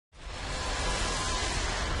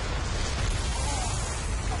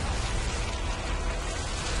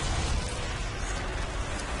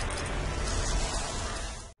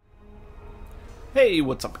Hey,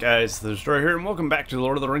 what's up guys? The Destroyer here, and welcome back to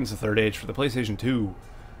Lord of the Rings The Third Age for the PlayStation 2.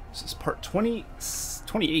 This is part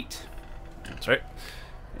 28. That's right.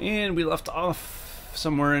 And we left off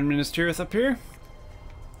somewhere in Minas Tirith up here.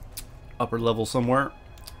 Upper level somewhere.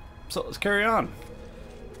 So let's carry on.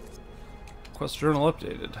 Quest journal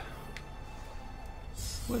updated.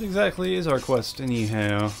 What exactly is our quest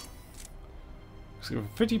anyhow? So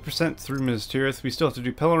 50% through Minas Tirith. We still have to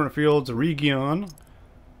do Pelennor Fields, Region.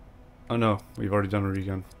 Oh no, we've already done a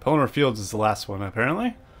Region. Pelennor Fields is the last one,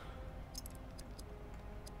 apparently.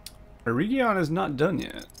 A Region is not done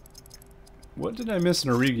yet. What did I miss in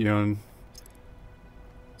a Region?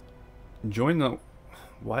 Join the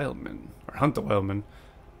Wildmen, or hunt the Wildmen.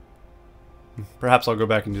 Perhaps I'll go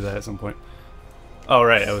back and do that at some point. Oh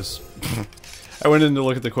right, I went in to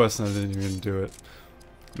look at the quest and I didn't even do it.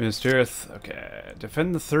 Minas Tirith, okay.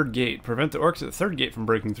 Defend the third gate. Prevent the orcs at the third gate from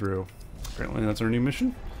breaking through. Apparently that's our new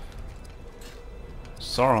mission.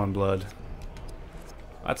 Sauron blood.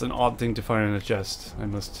 That's an odd thing to find in a chest, I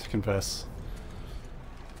must confess.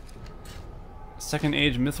 Second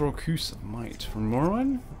Age Mithril Cruse of Might from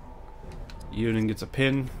Morwen. Eowyn gets a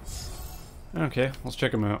pin. Okay, let's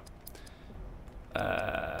check him out.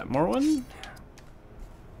 Morwen?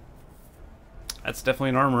 That's definitely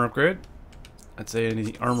an armor upgrade. I'd say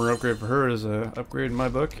any armor upgrade for her is a upgrade in my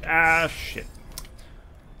book. Ah, shit.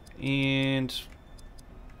 And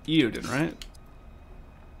Eowyn, right?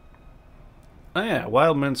 Oh yeah,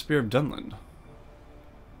 Wildman Spear of Dunland.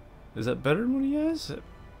 Is that better than what he has?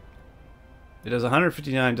 It does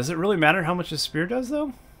 159. Does it really matter how much his spear does,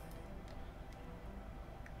 though?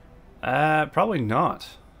 Probably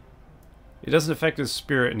not. It doesn't affect his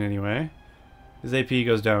spirit in any way. His AP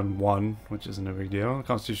goes down 1, which isn't a big deal.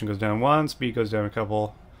 Constitution goes down 1, speed goes down a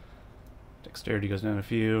couple. Dexterity goes down a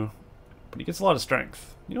few. But he gets a lot of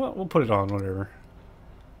strength. You know what? We'll put it on, whatever.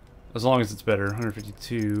 As long as it's better.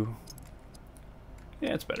 152.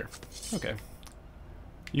 Yeah, it's better. Okay.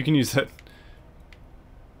 You can use that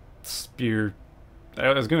spear.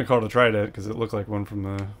 I was going to call it a trident because it looked like one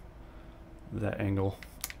from that angle.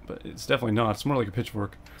 But it's definitely not. It's more like a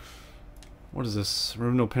pitchfork. What is this?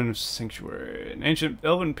 Runial Pin of Sanctuary. An ancient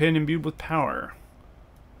elven pin imbued with power.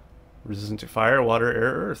 Resistant to fire, water,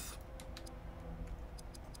 air, earth.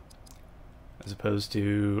 As opposed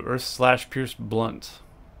to Earth / Pierced Blunt.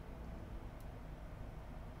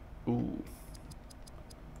 Ooh.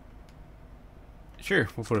 Sure,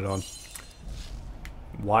 we'll put it on.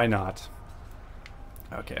 Why not?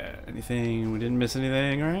 Okay, anything? We didn't miss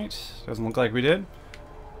anything, right? Doesn't look like we did.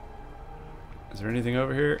 Is there anything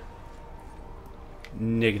over here?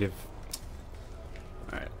 Negative.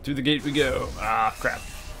 Alright, through the gate we go. Ah, crap.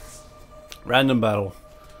 Random battle.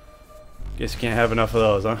 Guess you can't have enough of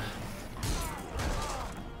those, huh?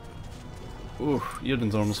 Ooh,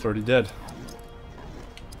 Eowyn's almost already dead.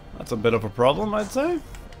 That's a bit of a problem, I'd say.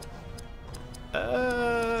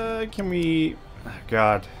 Can we... Oh,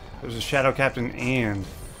 God. There's a Shadow Captain and...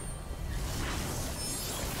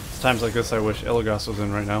 It's times like this I wish Elagos was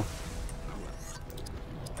in right now.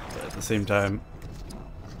 But at the same time,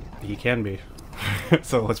 he can be.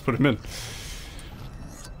 So let's put him in.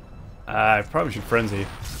 I probably should Frenzy.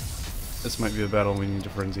 This might be a battle we need to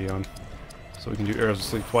Frenzy on. So we can do Arrows of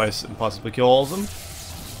Sleep twice and possibly kill all of them.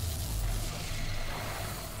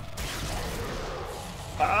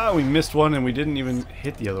 Ah, we missed one and we didn't even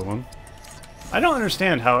hit the other one. I don't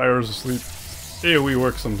understand how Arrows of Sleep AoE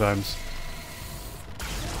works sometimes.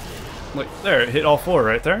 Like, there, it hit all 4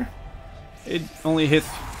 right there. It only hit,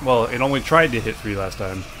 well, it only tried to hit 3 last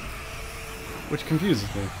time. Which confuses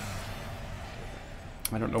me.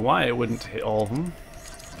 I don't know why it wouldn't hit all of them.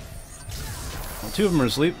 Well, 2 of them are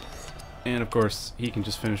asleep. And of course, he can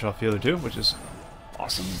just finish off the other 2, which is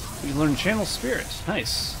awesome. We learned Channel Spirit.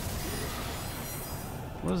 Nice.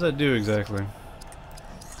 What does that do exactly?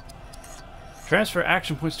 Transfer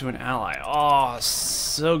action points to an ally. Oh,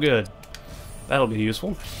 so good. That'll be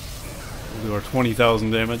useful. We'll do our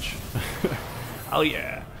 20,000 damage. Oh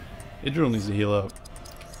yeah. Idril needs to heal up.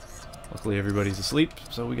 Luckily everybody's asleep,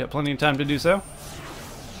 so we got plenty of time to do so.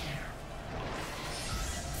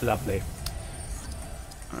 Lovely.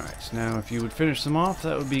 Alright, now if you would finish them off,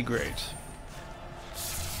 that would be great.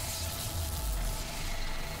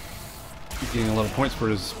 He's getting a lot of points for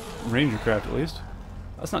his ranger craft at least.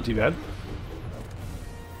 That's not too bad.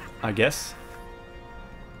 I guess.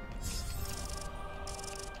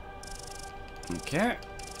 Okay.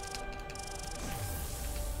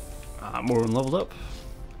 Morwen leveled up.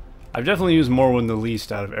 I've definitely used Morwen the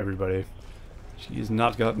least out of everybody. She has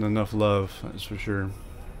not gotten enough love, that's for sure.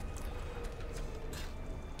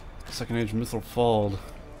 Second Age Mithril Fold.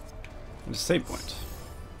 And a save point.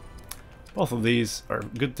 Both of these are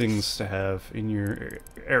good things to have in your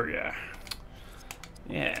area.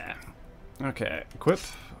 Yeah. Okay, equip.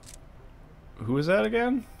 Who is that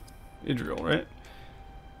again? Idril, right?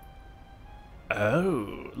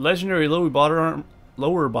 Oh, legendary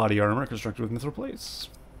lower body armor constructed with mithril plates.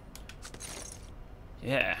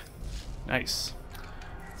 Yeah, nice.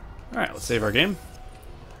 Alright, let's save our game.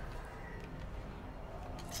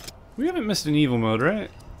 We haven't missed an evil mode, right?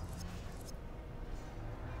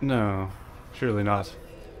 No, surely not.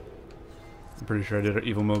 I'm pretty sure I did an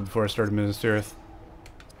evil mode before I started Minas Tirith.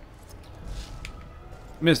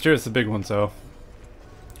 Minas Tirith's the big one, so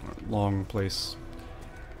long place.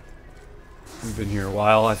 We've been here a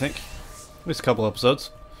while, I think. At least a couple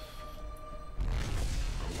episodes.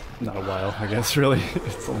 Not a while, I guess, really.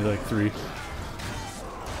 It's only like 3.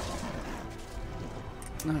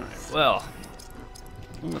 Alright, well.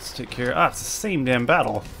 Let's take care. Ah, it's the same damn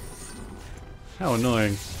battle. How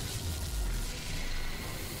annoying.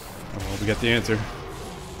 Oh, well, we got the answer.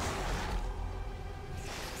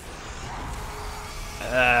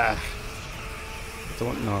 Ah. The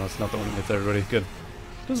one, no, that's not the one that hits everybody. Good.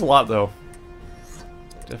 Does a lot, though.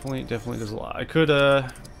 Definitely does a lot. I could,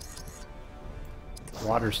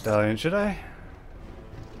 Water Stallion, should I?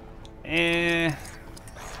 I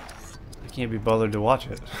can't be bothered to watch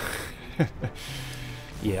it.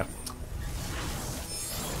 Yeah.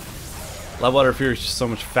 Loudwater Fury is just so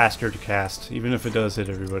much faster to cast. Even if it does hit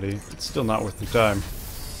everybody, it's still not worth the time.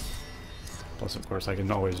 Plus, of course, I can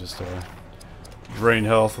always just drain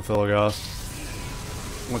health with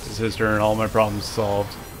Elagast. Once it's his turn, all my problems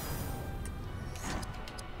solved.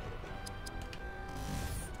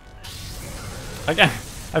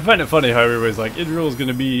 I find it funny how everybody's like, Idril is going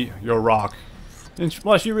to be your rock. And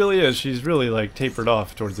well, she really is. She's really like tapered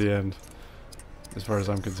off towards the end, as far as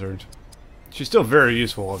I'm concerned. She's still very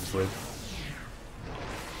useful, obviously.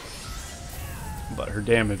 But her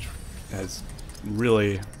damage has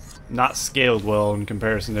really not scaled well in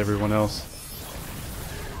comparison to everyone else.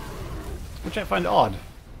 Which I find odd.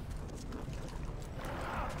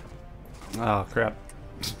 Oh, crap.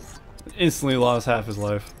 Instantly lost half his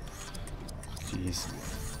life. Jeez.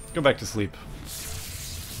 Go back to sleep.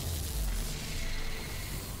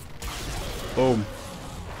 Boom.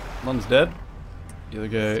 One's dead. The other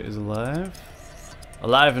guy is alive.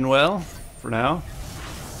 Alive and well, for now.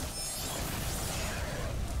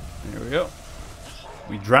 There we go.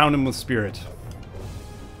 We drown him with spirit.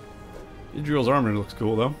 Idril's armor looks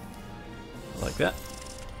cool, though. I like that.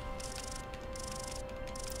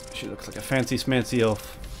 She looks like a fancy smancy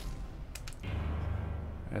elf.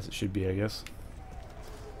 As it should be, I guess.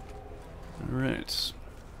 Alright.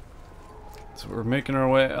 So we're making our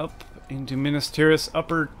way up into Minas Tirith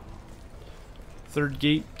upper 3rd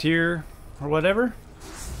gate tier or whatever.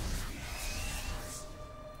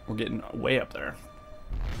 We're getting way up there.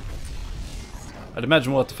 I'd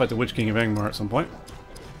imagine we'll have to fight the Witch King of Angmar at some point.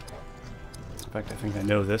 In fact, I think I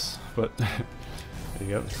know this, but there you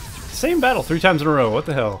go. Same battle 3 times in a row, what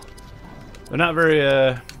the hell? They're not very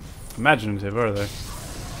imaginative, are they?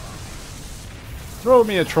 Throw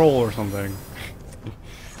me a troll or something.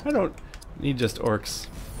 I don't need just orcs.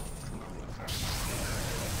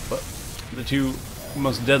 But the 2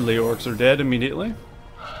 most deadly orcs are dead immediately.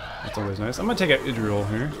 That's always nice. I'm gonna take out Idril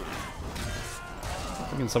here.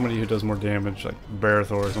 Thinking somebody who does more damage, like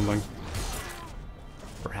Berethor or something.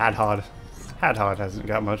 Or Hadhod. Hadhod hasn't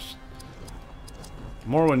got much.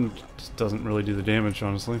 Morwen just doesn't really do the damage,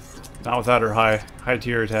 honestly. Not without her high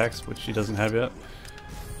tier attacks, which she doesn't have yet.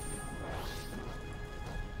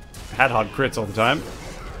 Hadhod crits all the time.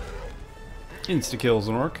 Insta-kills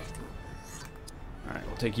an orc. Alright,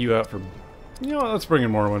 we'll take you out for... You know what, let's bring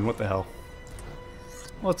in Morwen, what the hell.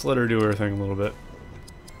 Let's let her do her thing a little bit.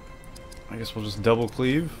 I guess we'll just double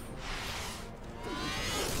cleave.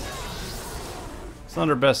 It's not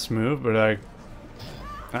her best move, but I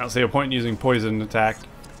don't see a point in using poison attack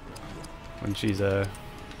when she's just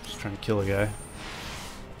trying to kill a guy.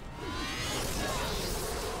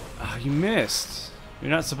 Ah, you missed. You're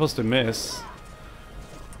not supposed to miss.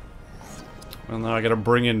 Well, now I gotta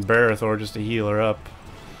bring in Berethor just to heal her up.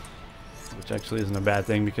 Which actually isn't a bad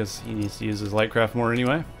thing because he needs to use his Lightcraft more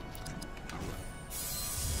anyway.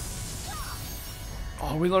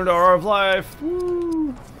 Oh, we learned our Aura of Life!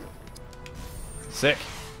 Woo! Sick.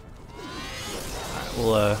 Alright,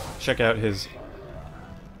 we'll check out his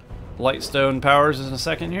Lightstone powers in a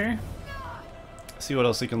second here. See what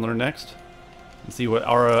else he can learn next. And see what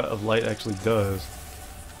Aura of Light actually does.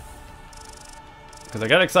 Because I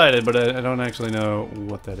got excited, but I don't actually know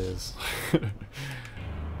what that is.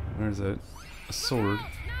 Where's it? A sword.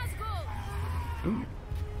 Ooh.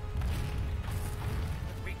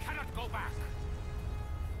 We cannot go back.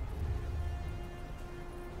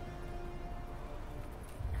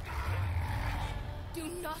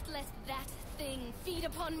 not let that thing feed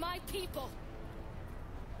upon my people.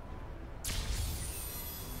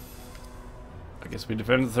 I guess we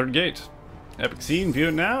defend the third gate. Epic scene, view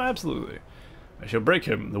it now? Absolutely. I shall break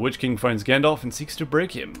him. The Witch King finds Gandalf and seeks to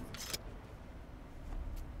break him.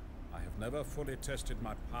 I have never fully tested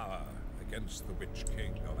my power against the Witch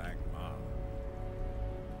King of Angmar.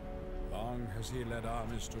 Long has he led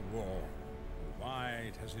armies to war.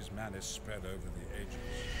 Wide has his malice spread over the ages.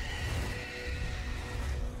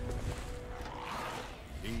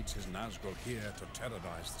 He leads his Nazgul here to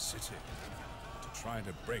terrorize the city, to try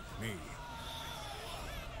to break me.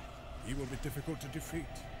 He will be difficult to defeat.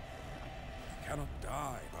 He cannot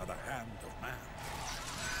die by the hand of man.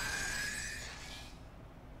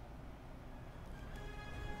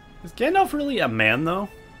 Is Gandalf really a man, though?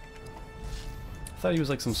 I thought he was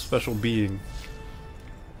like some special being.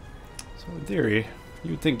 So in theory,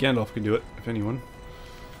 you would think Gandalf could do it, if anyone.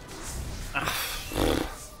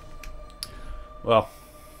 Well,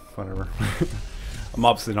 whatever. I'm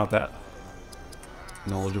obviously not that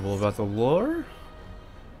knowledgeable about the lore.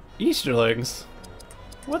 Easterlings?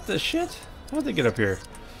 What the shit? How'd they get up here?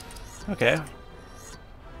 Okay.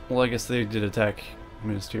 Well, I guess they did attack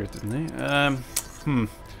Minas Tirith, didn't they?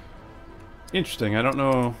 Interesting. I don't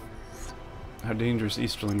know how dangerous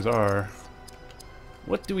Easterlings are.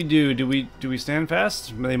 What do we do? Do we stand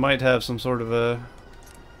fast? They might have some sort of a...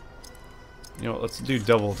 You know, let's do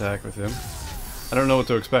double attack with him. I don't know what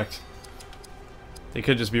to expect. They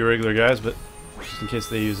could just be regular guys, but just in case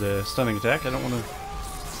they use a stunning attack, I don't want to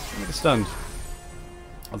get stunned.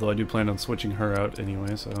 Although I do plan on switching her out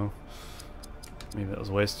anyway, so maybe that was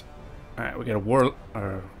a waste. Alright, we got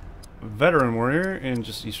a veteran warrior and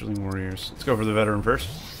just Easterling warriors. Let's go for the veteran first.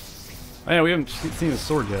 Oh yeah, we haven't seen his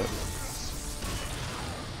sword yet.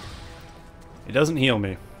 It doesn't heal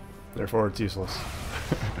me, therefore it's useless.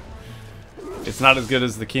 It's not as good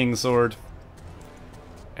as the king's sword,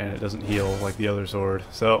 and it doesn't heal like the other sword,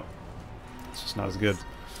 so it's just not as good.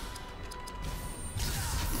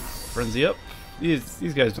 Frenzy up.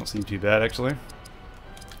 These guys don't seem too bad, actually.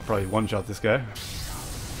 Probably one-shot this guy.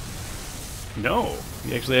 No!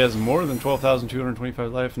 He actually has more than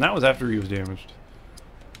 12,225 life, and that was after he was damaged.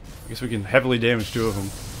 I guess we can heavily damage two of them,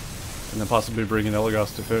 and then possibly bring in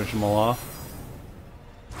Elagos to finish them all off.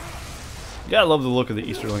 Yeah, I love the look of the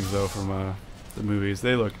Easterlings, though, from the movies.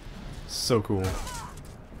 They look so cool.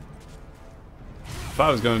 If I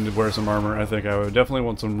was going to wear some armor, I think I would definitely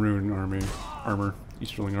want some rune armor.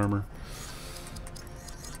 Easterling armor.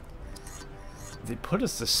 They put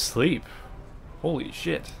us to sleep. Holy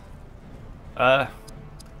shit. Well,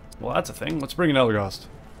 that's a thing. Let's bring in Elagos.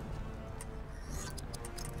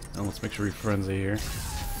 And let's make sure we frenzy here.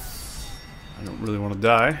 I don't really want to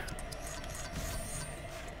die.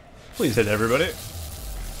 Please hit everybody.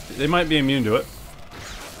 They might be immune to it.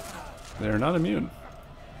 They're not immune.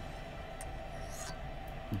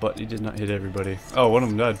 But he did not hit everybody. Oh, one of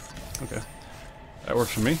them died. Okay. That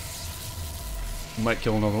works for me. Might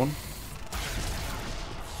kill another one.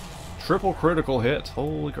 Triple critical hit.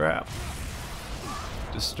 Holy crap.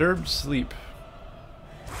 Disturbed sleep.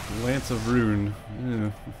 Lance of Rune.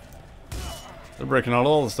 Yeah. They're breaking out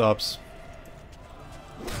all the stops.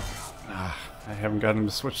 I haven't got him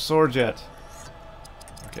to switch swords yet.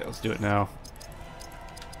 Okay, let's do it now.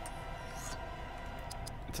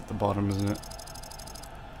 It's at the bottom, isn't it?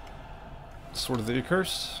 Sword of the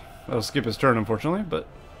Accursed. That'll skip his turn, unfortunately, but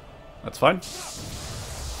that's fine.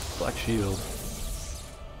 Black Shield.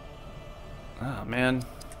 Ah, man.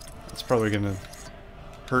 That's probably gonna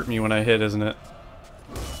hurt me when I hit, isn't it?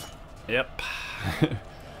 Yep.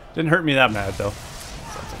 Didn't hurt me that bad, though.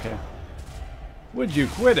 So that's okay. Would you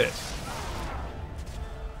quit it?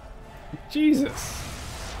 Jesus.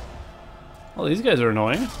 Well, these guys are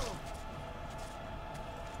annoying.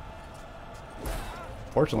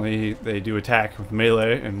 Fortunately, they do attack with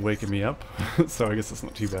melee and waking me up, so I guess that's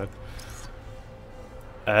not too bad.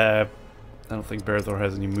 I don't think Berethor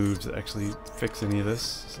has any moves that actually fix any of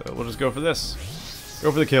this, so we'll just go for this.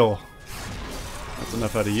 Go for the kill. That's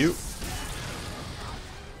enough out of you.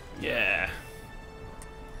 Yeah.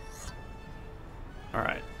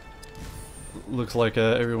 Alright. Looks like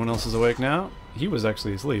everyone else is awake now. He was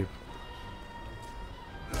actually asleep.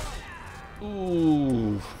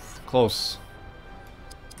 Ooh, close.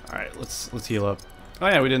 Alright, let's heal up. Oh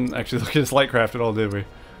yeah, we didn't actually look at his lightcraft at all, did we?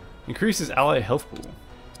 Increases ally health pool.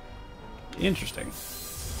 Interesting.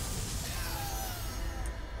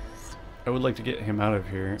 I would like to get him out of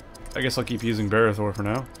here. I guess I'll keep using Berethor for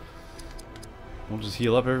now. We'll just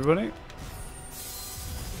heal up everybody.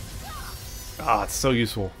 Ah, it's so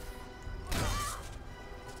useful.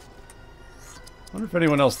 Wonder if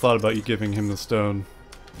anyone else thought about you giving him the stone.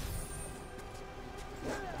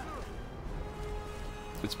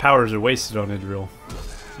 powers are wasted on Idril.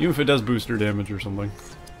 Even if it does booster damage or something.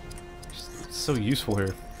 It's so useful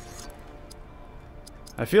here.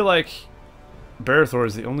 I feel like Berethor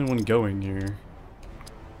is the only one going here.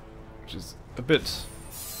 Which is a bit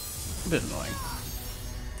annoying.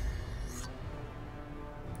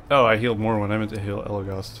 Oh, I healed more when I meant to heal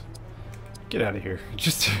Elagast. Get out of here.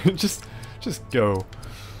 Just go.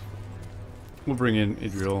 We'll bring in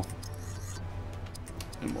Idril.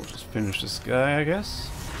 And we'll just finish this guy, I guess.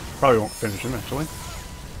 Probably won't finish him, actually.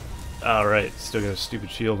 Alright, still got a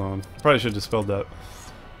stupid shield on. Probably should have dispelled that.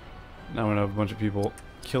 Now we're gonna have a bunch of people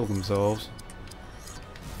kill themselves.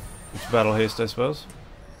 It's battle haste, I suppose.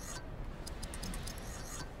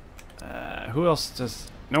 Who else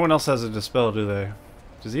does... No one else has a dispel, do they?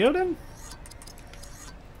 Does Eodin?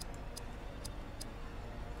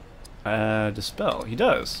 Dispel. He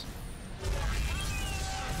does.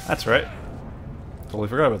 That's right. Totally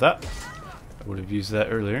forgot about that. I would have used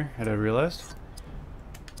that earlier, had I realized.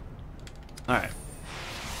 Alright.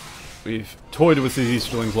 We've toyed with these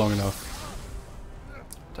Easterlings long enough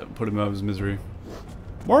to put him out of his misery.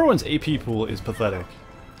 Morrowind's AP pool is pathetic.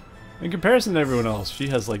 In comparison to everyone else, she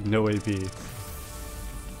has like no AP.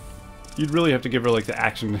 You'd really have to give her like the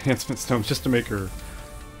action enhancement stones just to make her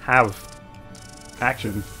have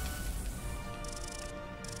action.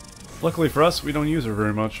 Luckily for us, we don't use her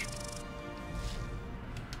very much.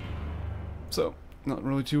 So, not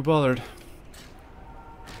really too bothered.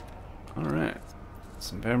 Alright.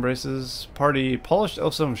 Some fan braces. Party. Polished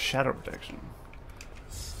Elfstone Shadow Protection.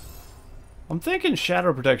 I'm thinking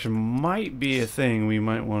Shadow Protection might be a thing we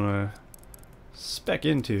might want to spec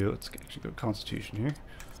into. Let's actually go Constitution here.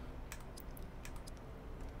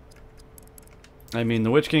 I mean,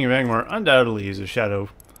 the Witch King of Angmar undoubtedly uses shadow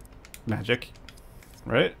magic,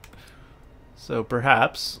 right? So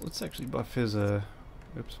perhaps, let's actually buff his, oops.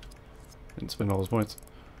 Didn't spend all his points.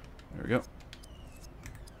 There we go.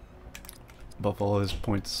 Buff all his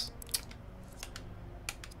points.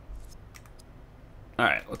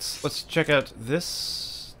 Alright, let's check out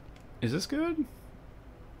this. Is this good?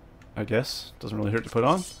 I guess. Doesn't really hurt to put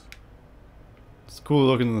on. It's cool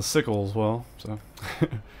looking in the sickle as well, so.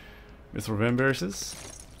 Mithril Van Barrises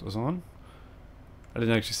goes on. I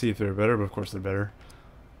didn't actually see if they were better, but of course they're better.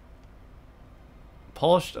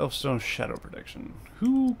 Polished Elfstone Shadow Protection.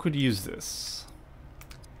 Who could use this?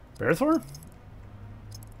 Berethor?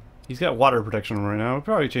 He's got water protection right now. We'll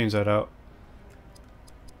probably change that out.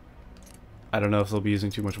 I don't know if they'll be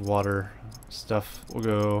using too much water stuff. We'll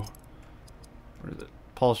go... Where is it?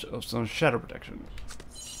 Polished Elfstone Shadow Protection.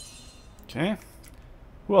 Okay.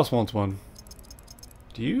 Who else wants one?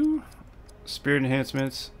 Do you? Spirit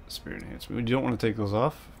Enhancements. Spirit Enhancement. We don't want to take those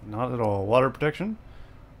off. Not at all. Water Protection.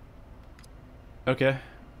 Okay.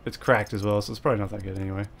 It's cracked as well, so it's probably not that good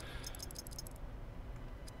anyway.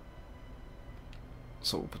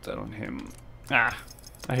 So we'll put that on him. Ah!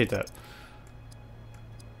 I hate that.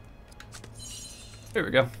 There we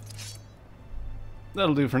go.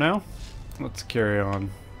 That'll do for now. Let's carry on.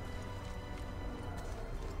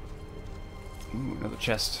 Ooh, another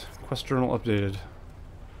chest. Quest journal updated.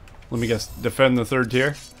 Let me guess. Defend the third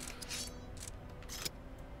tier.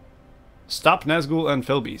 Stop Nazgul and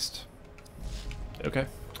Fellbeast. Okay.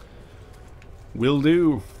 Will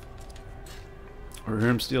do.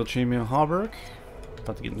 Steel Chainmail Hauberk.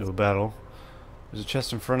 About to get into a battle. There's a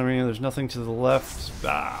chest in front of me. There's nothing to the left.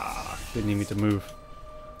 Ah, didn't need me to move.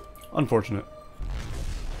 Unfortunate.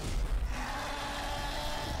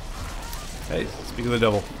 Hey, speak of the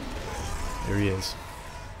devil. There he is.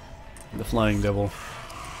 The flying devil.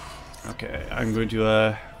 Okay, I'm going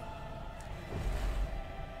to,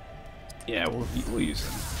 yeah, we'll use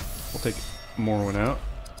him. We'll take Morrowind out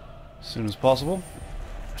as soon as possible.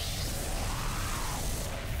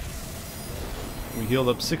 We healed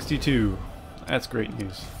up 62. That's great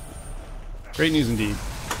news. Great news indeed.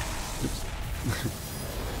 Oops.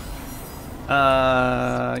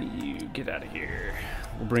 You get out of here.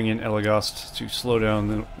 We'll bring in Elagast to slow down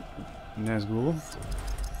the Nazgul.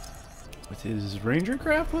 With his Ranger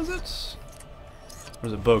Craft, was it? Or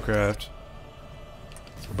was it Bowcraft?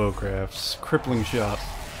 It's Bowcraft's Crippling Shot.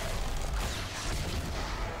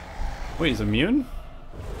 Wait, he's immune?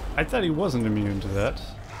 I thought he wasn't immune to that.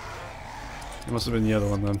 It must have been the other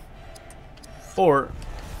one then. Or,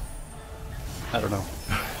 I don't know.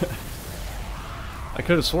 I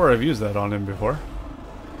could have swore I've used that on him before.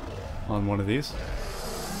 On one of these.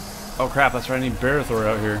 Oh crap, that's right, I need Berethor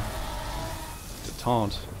out here. To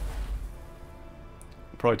taunt.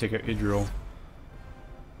 I'll probably take out Idril.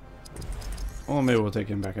 Well, maybe we'll take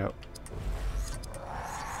him back out.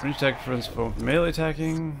 Range attack prevents melee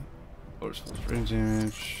attacking. Lowers full range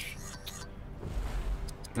damage.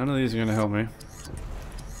 None of these are gonna help me.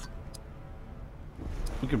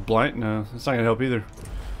 We could blind. No, it's not gonna help either.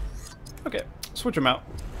 Okay, switch them out.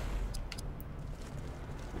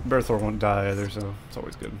 Berethor won't die either, so it's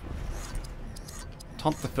always good.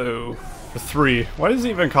 Taunt the foe for 3. Why does it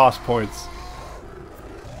even cost points?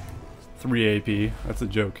 3 AP. That's a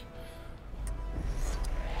joke.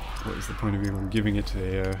 What is the point of even giving it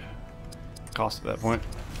a cost at that point?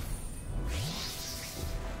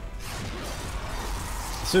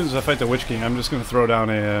 As soon as I fight the Witch King, I'm just going to throw down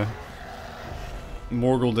a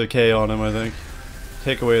Morgul Decay on him, I think.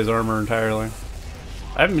 Take away his armor entirely.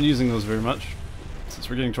 I haven't been using those very much. Since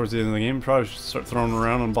we're getting towards the end of the game, probably should start throwing them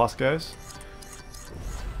around on boss guys.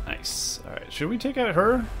 Nice. Alright, should we take out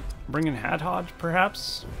her? Bring in Hadhod,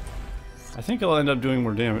 perhaps? I think he'll end up doing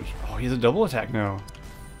more damage. Oh, he's a double attack now.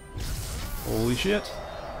 Holy shit.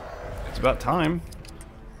 It's about time.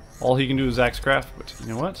 All he can do is Axecraft, but you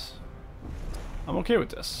know what? I'm okay with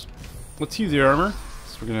this. Let's use the armor.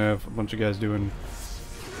 So we're gonna have a bunch of guys doing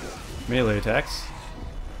melee attacks.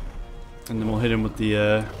 And then we'll hit him with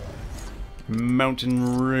the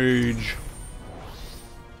Mountain Rage.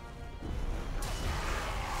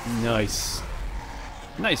 Nice.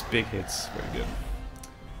 Nice big hits. Very good.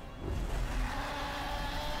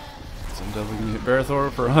 So I'm definitely gonna hit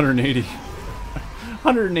Berethor for 180.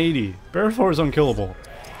 180. Berethor is unkillable.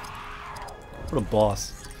 What a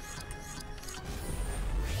boss.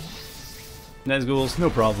 Nazguls, no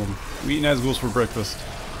problem. We eat Nazguls for breakfast.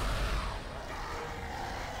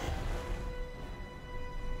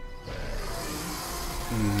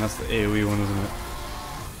 That's the AoE one, isn't it?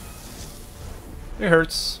 It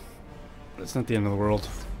hurts, but it's not the end of the world.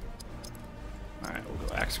 Alright, we'll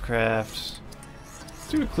go Axecraft. Let's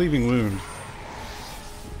do a Cleaving Wound.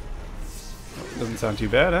 Oh, doesn't sound too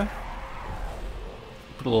bad, huh?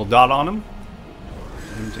 Put a little dot on him.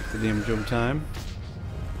 And take the damage over time.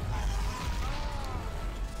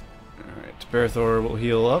 Alright, Berethor will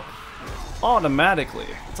heal up automatically.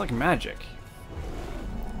 It's like magic.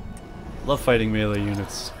 Love fighting melee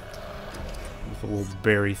units. With a little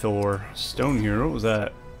Berethor. Stone Hero, what was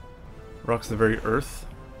that? Rocks the very earth.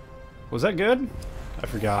 Was that good? I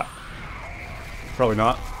forgot. Probably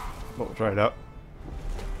not, but we'll try it out.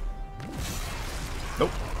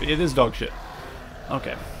 Nope, it is dog shit.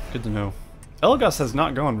 Okay, good to know. Elagos has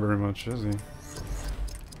not gone very much, has he?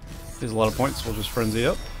 He has a lot of points, we'll just frenzy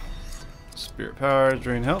up. Spirit power,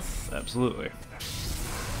 drain health, absolutely.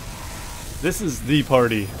 This is the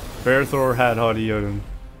party. Berethor, Hadhod, Eodin.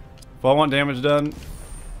 If I want damage done,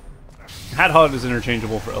 Hadhod is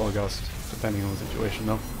interchangeable for Elagos, depending on the situation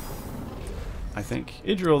though. I think.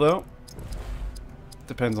 Idril though,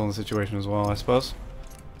 depends on the situation as well, I suppose.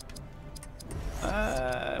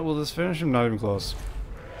 Will this finish him? Not even close.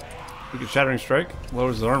 We get Shattering Strike,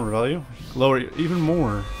 lowers his armor value. Lower it even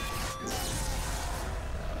more.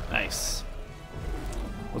 Nice.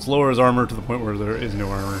 Let's lower his armor to the point where there is no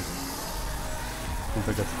armor. I don't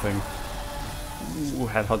think that's a thing. Ooh,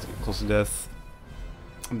 Hadhod's getting close to death.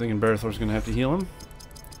 I'm thinking Berethor's gonna have to heal him.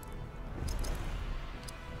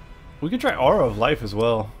 We could try Aura of Life as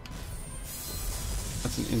well.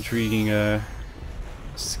 That's an intriguing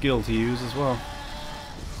skill to use as well.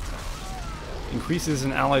 Increases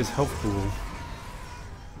an ally's health pool.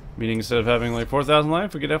 Meaning instead of having like 4,000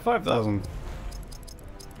 life, we could have 5,000.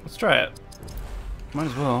 Let's try it. Might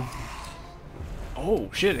as well. Oh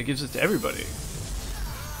shit, it gives it to everybody.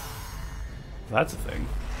 That's a thing.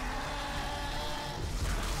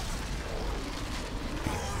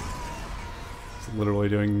 It's literally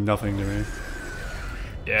doing nothing to me.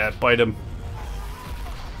 Yeah, bite him.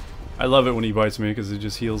 I love it when he bites me because it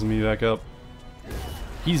just heals me back up.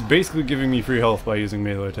 He's basically giving me free health by using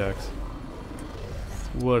melee attacks.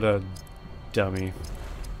 What a dummy.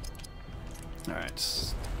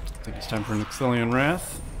 Alright. I think it's time for an Ixtelian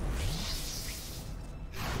Wrath.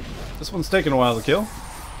 This one's taking a while to kill.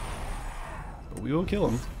 But we will kill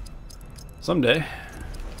him. Someday.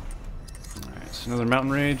 Alright, another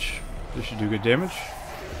Mountain Rage. This should do good damage.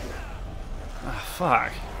 Ah,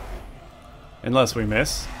 fuck. Unless we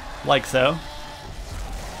miss. Like so.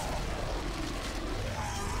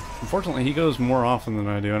 Unfortunately, he goes more often than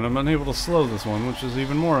I do, and I'm unable to slow this one, which is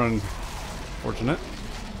even more unfortunate.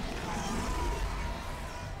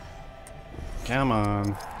 Come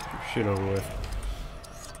on. Get your shit over with.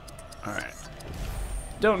 Alright.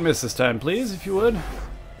 Don't miss this time, please, if you would.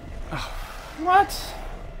 Oh, what?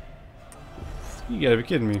 You gotta be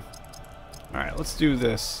kidding me. Alright, let's do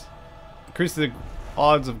this. Increase the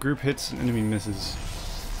odds of group hits and enemy misses.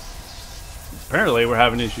 Apparently, we're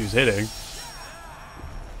having issues hitting.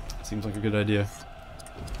 Seems like a good idea.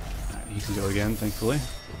 Alright, he can go again, thankfully.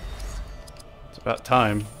 It's about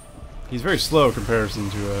time. He's very slow in comparison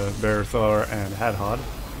to Berethor and Hadhod.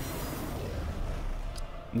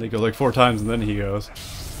 They go like 4 times and then he goes.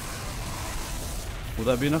 Will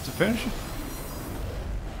that be enough to finish?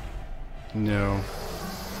 No.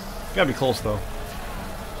 Gotta be close though.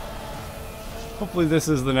 Hopefully this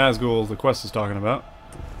is the Nazgul the quest is talking about.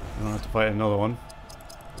 I don't have to fight another one.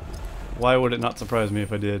 Why would it not surprise me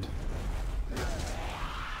if I did?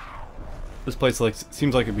 This place like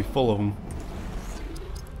seems like it'd be full of them.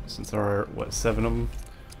 Since there are, what, 7 of them?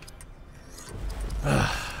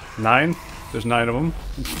 9? There's 9 of them.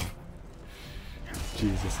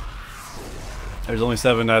 Jesus. There's only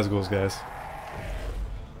 7 Nazguls, guys.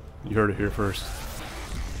 You heard it here first.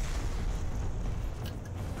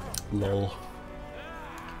 Lol.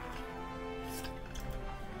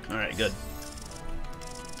 Alright, good.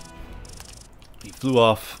 He flew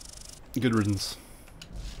off. Good riddance.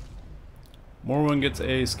 Morwen gets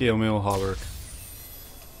a scale mail hauberk.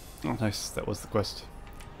 Oh, nice. That was the quest.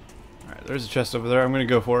 Alright, there's a chest over there. I'm going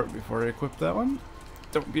to go for it before I equip that one.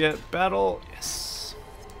 Don't be at battle. Yes.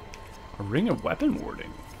 A ring of weapon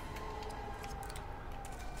warding.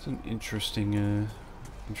 It's an interesting,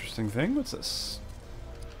 interesting thing. What's this?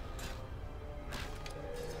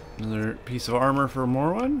 Another piece of armor for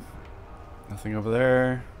Morwen. Nothing over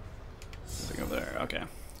there. Nothing over there. Okay.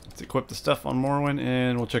 Let's equip the stuff on Morwen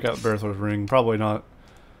and we'll check out Berethor's ring. Probably not.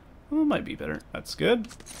 Well, it might be better. That's good.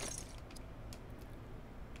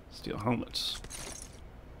 Steel helmets.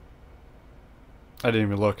 I didn't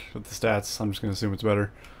even look at the stats. I'm just going to assume it's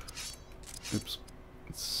better. Oops.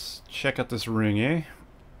 Let's check out this ring, eh?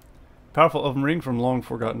 Powerful oven ring from long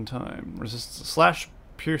forgotten time. Resists slash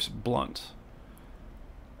pierce blunt.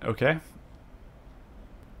 Okay.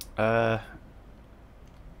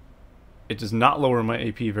 It does not lower my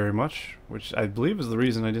AP very much, which I believe is the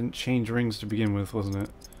reason I didn't change rings to begin with, wasn't it?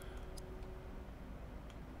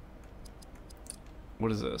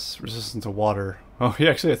 What is this? Resistant to water. Oh, he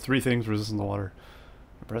actually had 3 things resistant to water.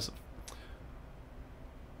 Impressive.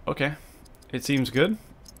 Okay. It seems good.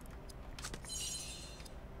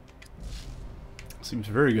 Seems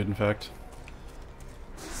very good, in fact.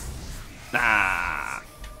 Ah!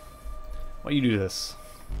 Why you do this?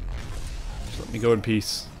 Just let me go in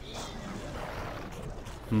peace.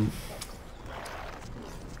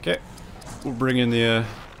 Okay. We'll bring in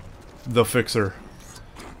the fixer.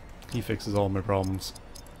 He fixes all my problems.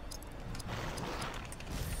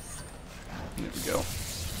 There we go.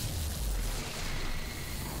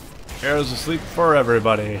 Arrows of sleep for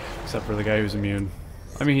everybody, except for the guy who's immune.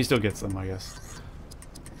 I mean, he still gets them, I guess.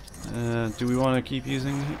 Do we want to keep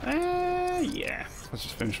using? Yeah. Let's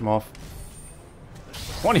just finish him off.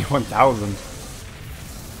 21,000.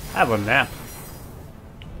 Have a nap.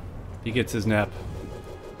 He gets his nap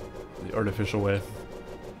the artificial way.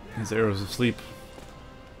 His arrows of sleep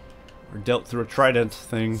are dealt through a trident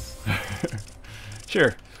thing.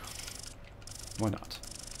 Sure. Why not?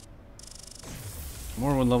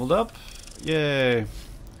 More one leveled up. Yay.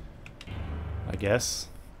 I guess.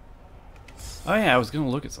 Oh yeah, I was gonna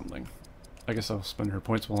look at something. I guess I'll spend her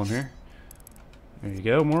points while I'm here. There you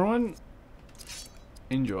go, more one.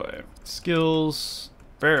 Enjoy. Skills.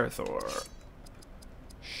 Berethor.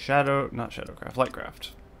 Not Shadowcraft, Lightcraft.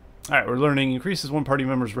 Alright, we're learning increases one party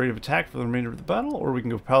member's rate of attack for the remainder of the battle, or we can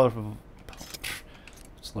go powerful.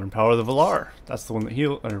 Let's learn Power of the Valar. That's the one that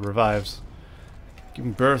revives.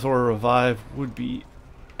 Giving Berethor a revive would be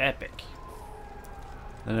epic.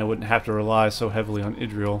 Then I wouldn't have to rely so heavily on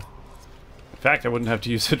Idril. In fact, I wouldn't have to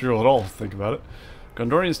use Idril at all, think about it.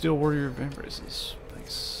 Gondorian Steel Warrior of Embraces.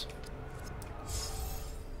 Nice.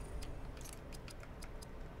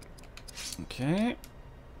 Okay.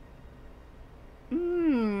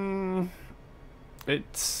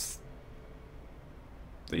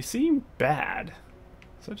 They seem bad.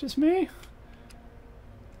 Is that just me?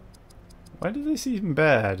 Why do they seem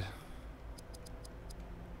bad?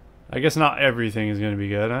 I guess not everything is going to be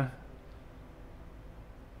good, huh?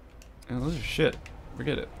 Oh, those are shit.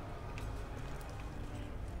 Forget it.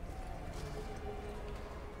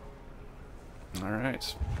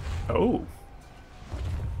 Alright. Oh!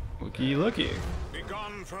 Looky, looky. Be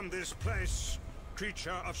gone from this place,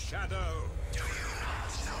 creature of shadow. Do you not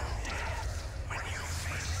know when you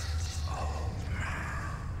face old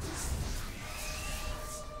man?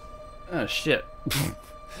 Oh, shit. I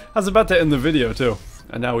was about to end the video, too.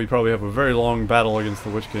 And now we probably have a very long battle against the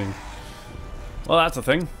Witch King. Well, that's a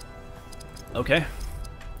thing. Okay.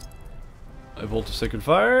 A bolt of sacred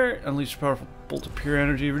fire, unleash a powerful bolt of pure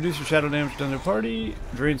energy, reduce your shadow damage done to a party,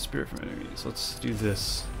 drain spirit from enemies. Let's do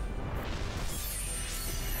this.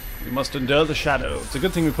 We must endure the shadow. It's a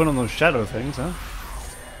good thing we put on those shadow things, huh?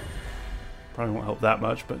 Probably won't help that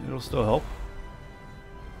much, but it'll still help.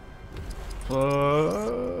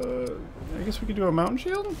 I guess we could do a mountain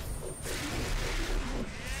shield?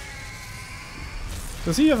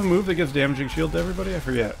 Does he have a move that gives damaging shield to everybody? I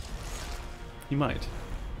forget. He might.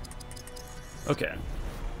 Okay.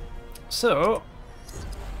 So,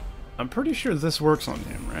 I'm pretty sure this works on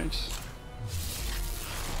him, right?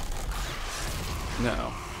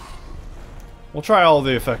 No. We'll try all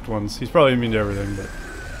the effect ones. He's probably immune to everything, but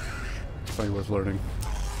it's probably worth learning.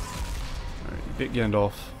 Alright, you bit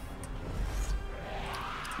Gandalf.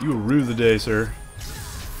 You will rue the day, sir.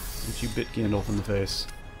 That you bit Gandalf in the face.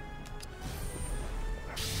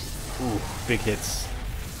 Ooh, big hits.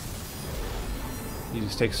 He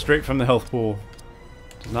just takes straight from the health pool.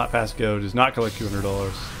 Does not pass go, does not collect $200.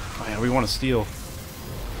 Oh yeah, we want to steal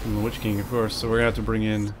from the Witch King, of course, so we're gonna have to bring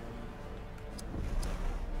in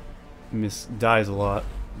Miss dies a lot.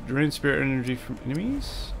 Drain spirit energy from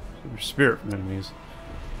enemies? Or spirit from enemies.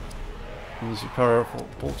 Use your powerful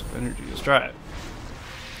bolt of energy. Let's try it.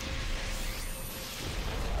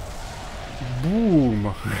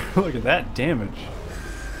 Boom! Look at that damage.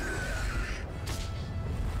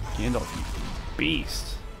 Gandalf, you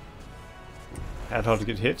beast. Had how to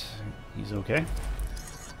get hit. He's okay.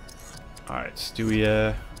 Alright, do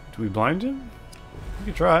we blind him? We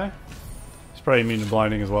could try. He's probably immune to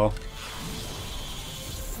blinding as well.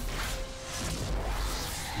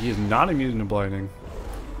 He is not immune to blinding.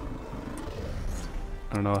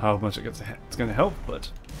 I don't know how much it's going to help, but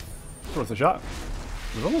it's worth a shot.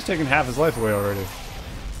 We've almost taken half his life away already.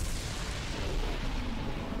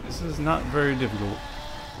 This is not very difficult.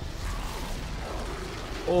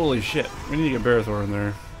 Holy shit. We need to get Berethor in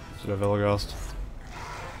there instead of Elagast.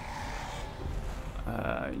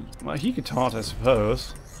 Well, he could taunt, I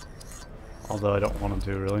suppose. Although I don't want him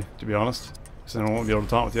to, really, to be honest. Because then I won't be able to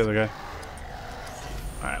taunt with the other guy.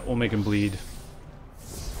 Alright, we'll make him bleed.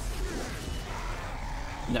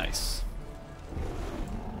 Nice.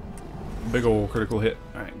 Big ol' critical hit.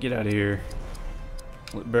 Alright, get out of here.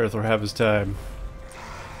 Let Berethor have his time.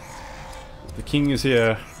 The king is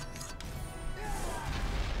here.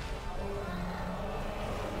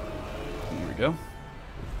 There we go.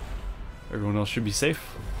 Everyone else should be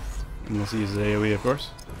safe. Unless he uses AoE, of course.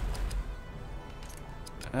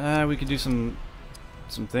 We could do some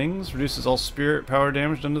things. Reduces all spirit power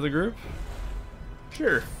damage done to the group.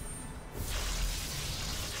 Sure.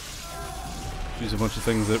 Use a bunch of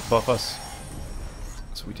things that buff us.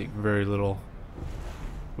 So we take very little.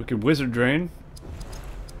 We could wizard drain.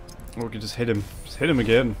 Or we could just hit him. Just hit him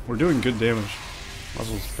again. We're doing good damage. Might as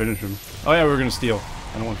well just finish him. Oh yeah, we're gonna steal.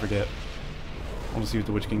 I don't want to forget. I want to see what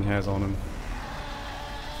the Witch King has on him.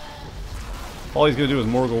 All he's gonna do is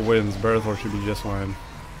Morgul wins. Berethor should be just fine.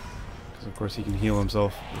 Because of course he can heal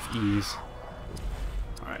himself with ease.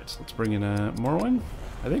 Alright, so let's bring in Morwen.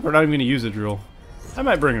 I think we're not even gonna use a drill. I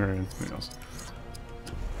might bring her in. Who knows?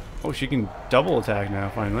 Oh, she can double attack now,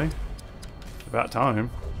 finally. About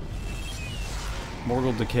time.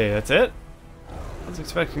 Morgul Decay, that's it? I was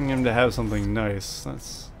expecting him to have something nice.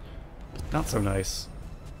 That's not so nice.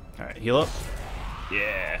 Alright, heal up.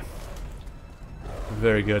 Yeah.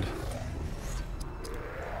 Very good.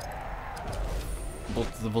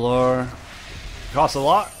 Bolt to the Valar. Costs a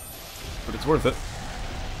lot, but it's worth it.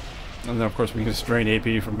 And then, of course, we can just drain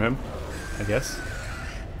AP from him, I guess.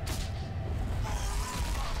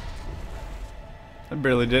 That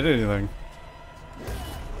barely did anything.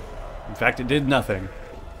 In fact, it did nothing.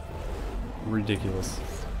 Ridiculous.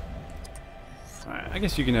 Alright, I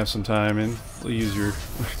guess you can have some time and we'll use your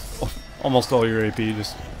almost all your AP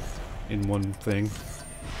just in one thing.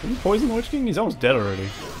 Can you poison the Witch King? He's almost dead already.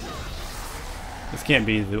 This can't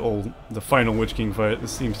be the final Witch King fight.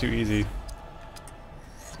 This seems too easy.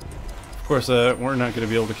 Of course, we're not going to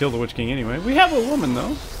be able to kill the Witch King anyway. We have a woman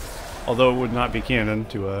though, although it would not be canon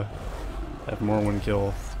to have Morwen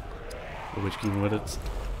kill the Witch King with it.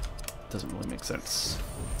 Doesn't really make sense.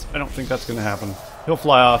 So I don't think that's going to happen. He'll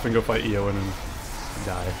fly off and go fight Eowyn and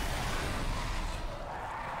die.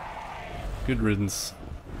 Good riddance.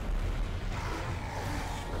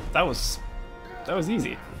 That was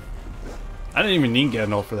easy. I didn't even need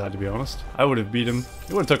Gandalf for that, to be honest. I would have beat him.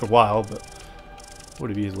 It would have took a while, but would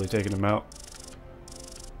have easily taken him out.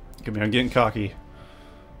 Look at me, I'm getting cocky.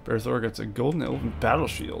 Berethor gets a golden elven battle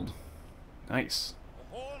shield. Nice.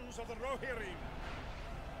 The horns of the Rohirrim.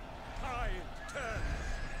 Tide turn.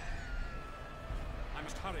 I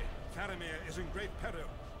must hurry. Faramir is in great peril.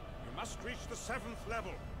 You must reach the 7th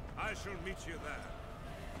level. I shall meet you there.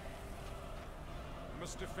 You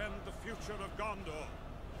must defend the future of Gondor.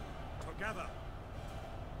 Together.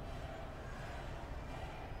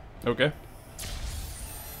 Okay.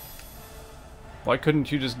 Why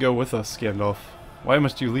couldn't you just go with us, Gandalf? Why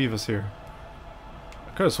must you leave us here?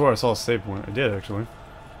 I could have swore I saw a save point. I did, actually.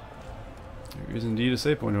 There is indeed a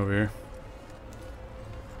save point over here.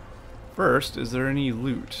 First, is there any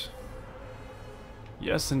loot?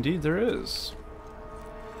 Yes, indeed there is.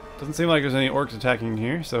 Doesn't seem like there's any orcs attacking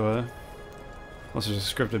here, so, unless there's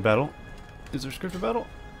a scripted battle. Is there a scripted battle?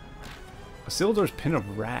 Isildur's Pin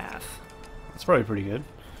of Wrath. That's probably pretty good.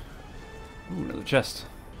 Ooh, another chest.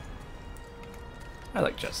 I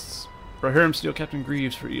like chests. Rohirrim steal Captain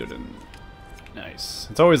Greaves for Eodin. Nice.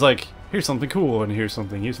 It's always like, here's something cool and here's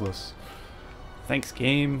something useless. Thanks,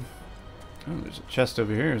 game. Oh, there's a chest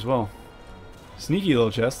over here as well. Sneaky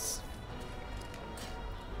little chests.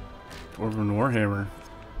 Dwarven Warhammer.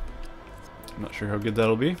 I'm not sure how good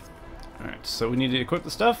that'll be. Alright, so we need to equip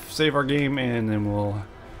the stuff, save our game, and then we'll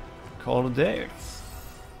call it a day.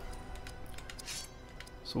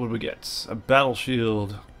 So what do we get? A battle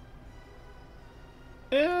shield.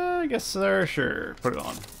 I guess sure. Put it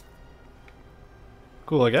on.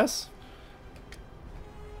 Cool, I guess.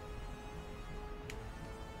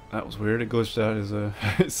 That was weird. It glitched out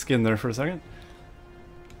his skin there for a second.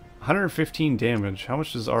 115 damage. How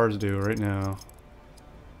much does ours do right now?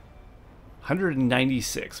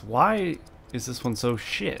 196. Why is this one so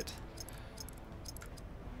shit?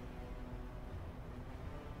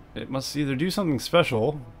 It must either do something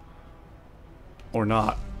special or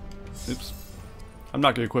not. Oops. I'm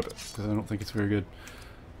not going to equip it because I don't think it's very good.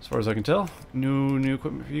 As far as I can tell. No new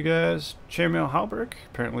equipment for you guys. Chairmail Halberg.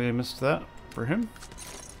 Apparently I missed that for him.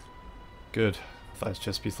 Good. I thought his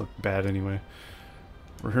chest piece looked bad anyway.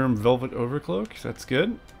 Rohirrim Velvet Overcloak. That's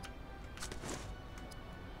good.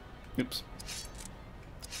 Oops.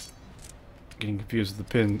 Getting confused with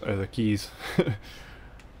the keys.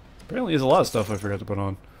 Apparently there's a lot of stuff I forgot to put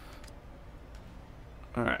on.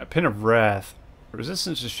 Alright, a Pin of Wrath.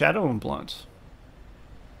 Resistance to Shadow and Blunt.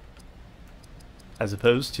 As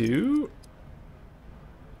opposed to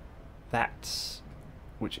that,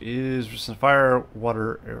 which is resistant to fire,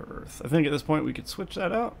 water, earth. I think at this point we could switch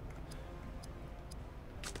that out.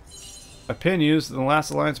 A pin used in the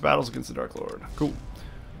last alliance battles against the Dark Lord. Cool.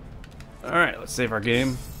 Alright, let's save our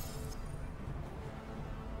game.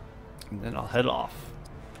 And then I'll head off.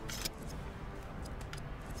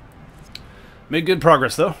 Made good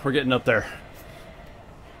progress though. We're getting up there.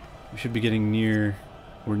 We should be getting near...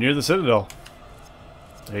 We're near the Citadel.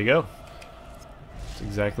 There you go. That's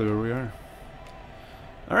exactly where we are.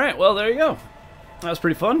 Alright, well there you go. That was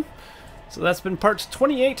pretty fun. So that's been part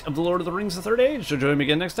 28 of The Lord of the Rings: The Third Age. So join me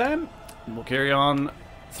again next time. And we'll carry on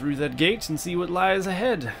through that gate and see what lies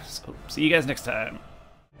ahead. So see you guys next time.